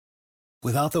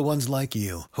Without the ones like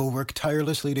you, who work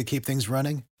tirelessly to keep things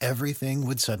running, everything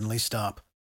would suddenly stop.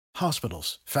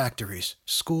 Hospitals, factories,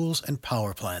 schools, and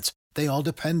power plants, they all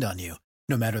depend on you.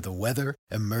 No matter the weather,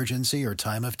 emergency, or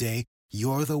time of day,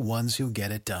 you're the ones who get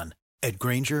it done. At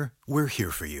Grainger, we're here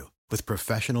for you with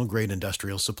professional-grade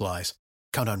industrial supplies.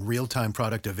 Count on real-time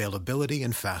product availability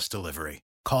and fast delivery.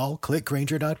 Call,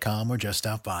 clickgrainger.com, or just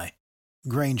stop by.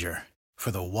 Grainger, for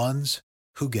the ones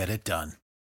who get it done.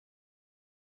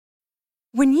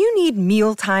 When you need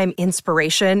mealtime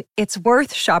inspiration, it's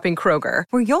worth shopping Kroger,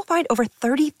 where you'll find over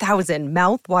 30,000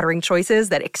 mouth-watering choices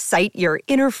that excite your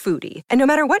inner foodie. And no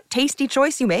matter what tasty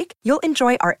choice you make, you'll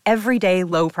enjoy our everyday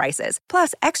low prices,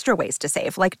 plus extra ways to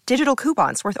save, like digital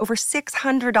coupons worth over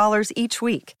 $600 each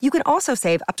week. You can also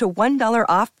save up to $1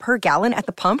 off per gallon at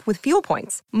the pump with fuel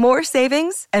points. More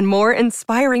savings and more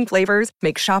inspiring flavors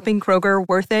make shopping Kroger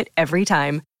worth it every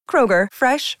time. Kroger,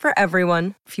 fresh for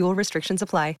everyone. Fuel restrictions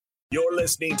apply. You're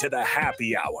listening to The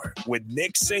Happy Hour with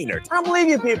Nick Sainert. I don't believe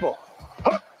you people.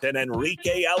 And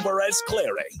Enrique Alvarez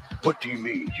Clary. What do you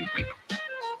mean, you people?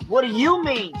 What do you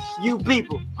mean, you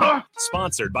people?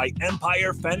 Sponsored by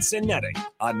Empire Fence and Netting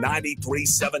on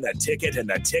 93.7 The Ticket and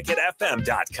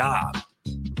theticketfm.com.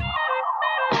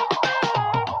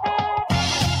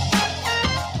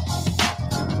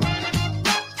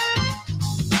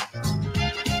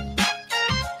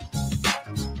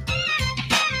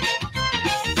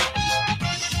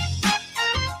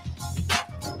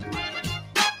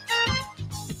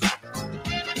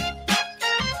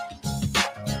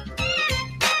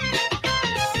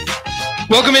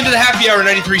 Welcome into the Happy Hour,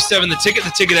 93.7 The Ticket,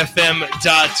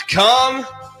 theticketfm.com.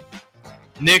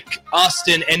 Nick,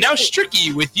 Austin, and now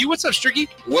Stricky with you. What's up, Stricky?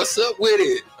 What's up with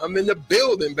it? I'm in the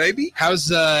building, baby. How's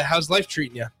life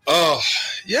treating you? Oh,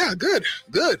 yeah, good.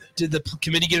 Did the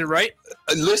committee get it right?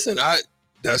 Listen,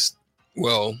 that's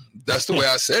the way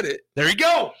I said it. There you go.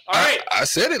 All right. I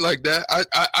said it like that.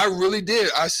 I really did.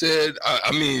 I said,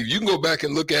 I mean, you can go back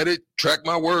and look at it, track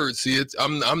my words. See,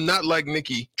 I'm not like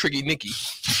Tricky Nicky,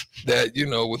 that,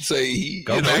 would say he,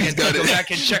 go back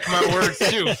and check my words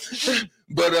too.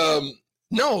 But,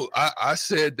 no, I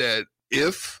said that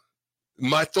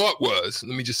my thought was,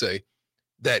 let me just say,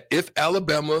 that if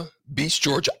Alabama beats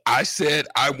Georgia, I said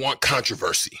I want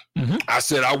controversy. Mm-hmm. I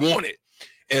said I want it.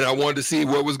 And I wanted to see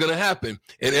what was going to happen.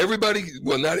 And everybody,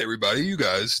 well, not everybody, you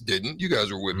guys didn't. You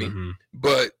guys were with me. Mm-hmm.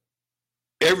 But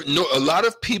a lot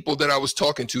of people that I was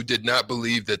talking to did not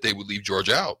believe that they would leave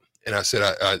Georgia out. And I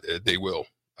said, they will.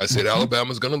 I said, mm-hmm.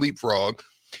 Alabama's going to leapfrog.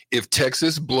 If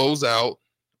Texas blows out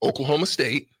Oklahoma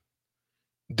State,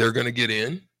 they're going to get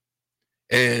in.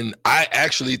 And I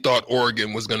actually thought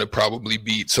Oregon was going to probably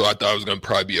beat, so I thought it was going to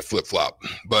probably be a flip-flop.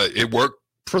 But it worked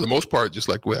for the most part, just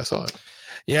like the way I saw it.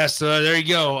 Yeah, so there you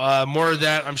go. More of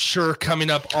that, I'm sure, coming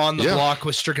up on the block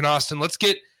with Strick and Austin. Let's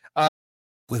get...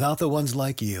 Without the ones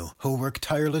like you, who work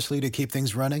tirelessly to keep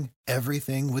things running,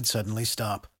 everything would suddenly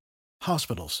stop.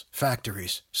 Hospitals,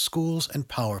 factories, schools, and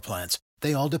power plants,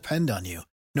 they all depend on you.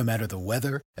 No matter the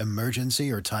weather,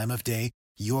 emergency, or time of day,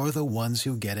 you're the ones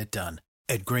who get it done.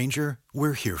 At Grainger,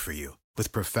 we're here for you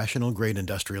with professional-grade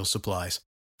industrial supplies.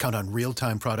 Count on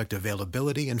real-time product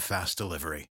availability and fast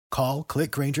delivery. Call,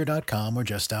 clickgrainger.com, or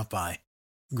just stop by.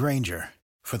 Grainger,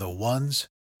 for the ones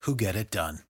who get it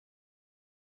done.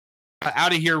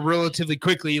 Out of here relatively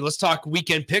quickly. Let's talk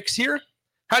weekend picks here.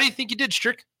 How do you think you did,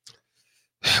 Strick?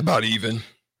 About even.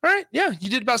 All right. Yeah, you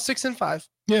did about 6-5.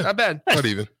 Yeah. Not bad. About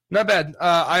even. Not bad.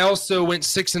 I also went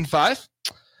 6-5.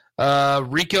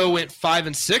 Rico went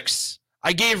 5-6.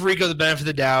 I gave Rico the benefit of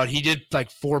the doubt. He did like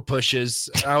 4 pushes.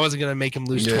 I wasn't going to make him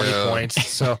lose 20 points.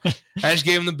 So I just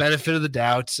gave him the benefit of the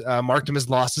doubt. Marked him as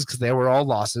losses because they were all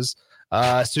losses.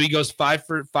 So he goes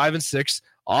 5-6.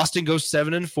 Austin goes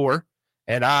 7-4.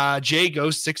 And Jay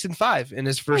goes 6-5 in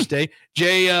his first day.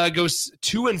 Jay goes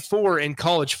 2-4 in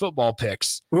college football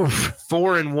picks.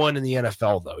 4-1 in the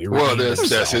NFL, though.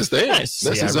 That's his thing. Nice.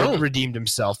 That's his own. Redeemed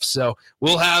himself. So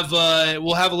we'll have a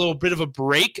little bit of a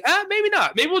break. Maybe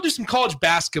not. Maybe we'll do some college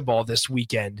basketball this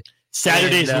weekend.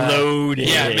 Saturday's loaded.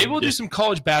 Yeah, maybe we'll do some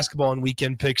college basketball and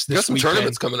weekend picks this weekend. Got some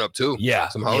tournaments coming up too. Yeah,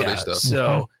 some holiday stuff.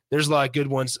 So there's a lot of good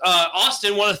ones.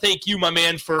 Austin, want to thank you, my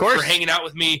man, for hanging out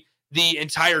with me the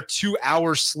entire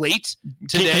 2-hour slate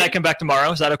today. Can I come back tomorrow?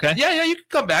 Is that okay? Yeah, you can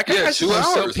come back. Yeah, 2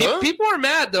 hours. People are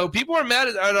mad though. People are mad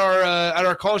at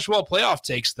our college football playoff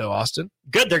takes though, Austin.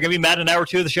 Good. They're gonna be mad an hour or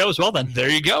two of the show as well. Then there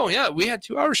you go. Yeah, we had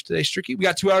 2 hours today, Stricky. We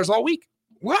got 2 hours all week.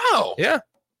 Wow. Yeah.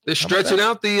 They're stretching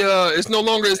out the. It's no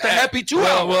longer. It's the happy 2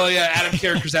 hour. Well, yeah. Adam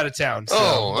Carricker's out of town.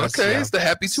 So okay. It's the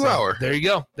happy 2 hour. There you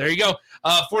go.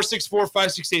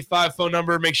 464-5685 phone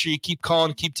number. Make sure you keep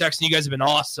calling, keep texting. You guys have been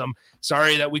awesome.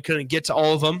 Sorry that we couldn't get to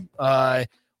all of them.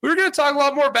 We were going to talk a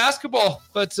lot more basketball,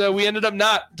 but we ended up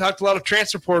not. Talked a lot of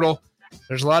transfer portal.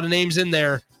 There's a lot of names in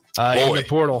there in the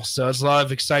portal, so it's a lot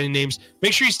of exciting names.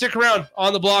 Make sure you stick around.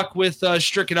 On the Block with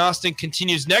Strick and Austin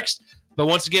continues next. But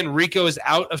once again, Rico is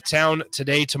out of town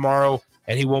today, tomorrow,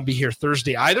 and he won't be here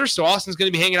Thursday either. So Austin's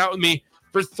going to be hanging out with me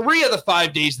for 3 of the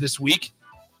 5 days this week.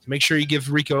 So make sure you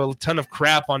give Rico a ton of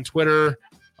crap on Twitter,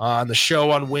 on the show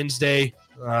on Wednesday,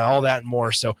 all that and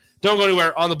more. So don't go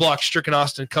anywhere. On the Block, Strick and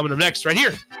Austin coming up next right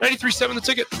here, 93.7 The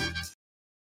Ticket.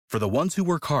 For the ones who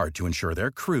work hard to ensure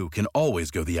their crew can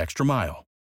always go the extra mile,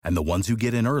 and the ones who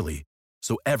get in early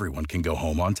so everyone can go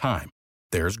home on time,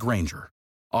 there's Grainger,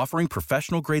 offering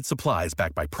professional-grade supplies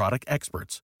backed by product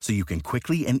experts so you can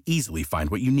quickly and easily find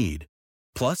what you need.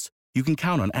 Plus, you can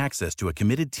count on access to a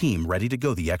committed team ready to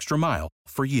go the extra mile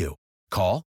for you.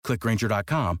 Call, click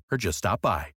Grainger.com, or just stop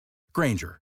by.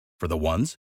 Grainger, for the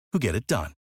ones who get it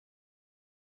done.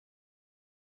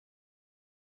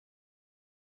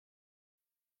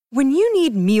 When you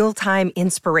need mealtime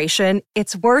inspiration,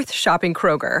 it's worth shopping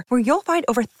Kroger, where you'll find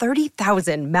over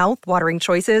 30,000 mouth-watering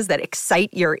choices that excite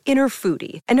your inner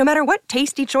foodie. And no matter what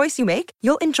tasty choice you make,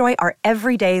 you'll enjoy our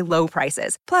everyday low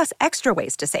prices, plus extra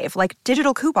ways to save, like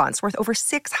digital coupons worth over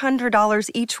 $600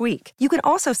 each week. You can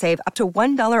also save up to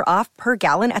 $1 off per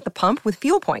gallon at the pump with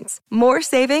fuel points. More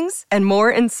savings and more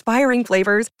inspiring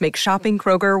flavors make shopping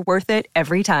Kroger worth it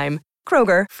every time.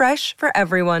 Kroger, fresh for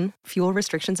everyone. Fuel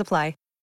restrictions apply.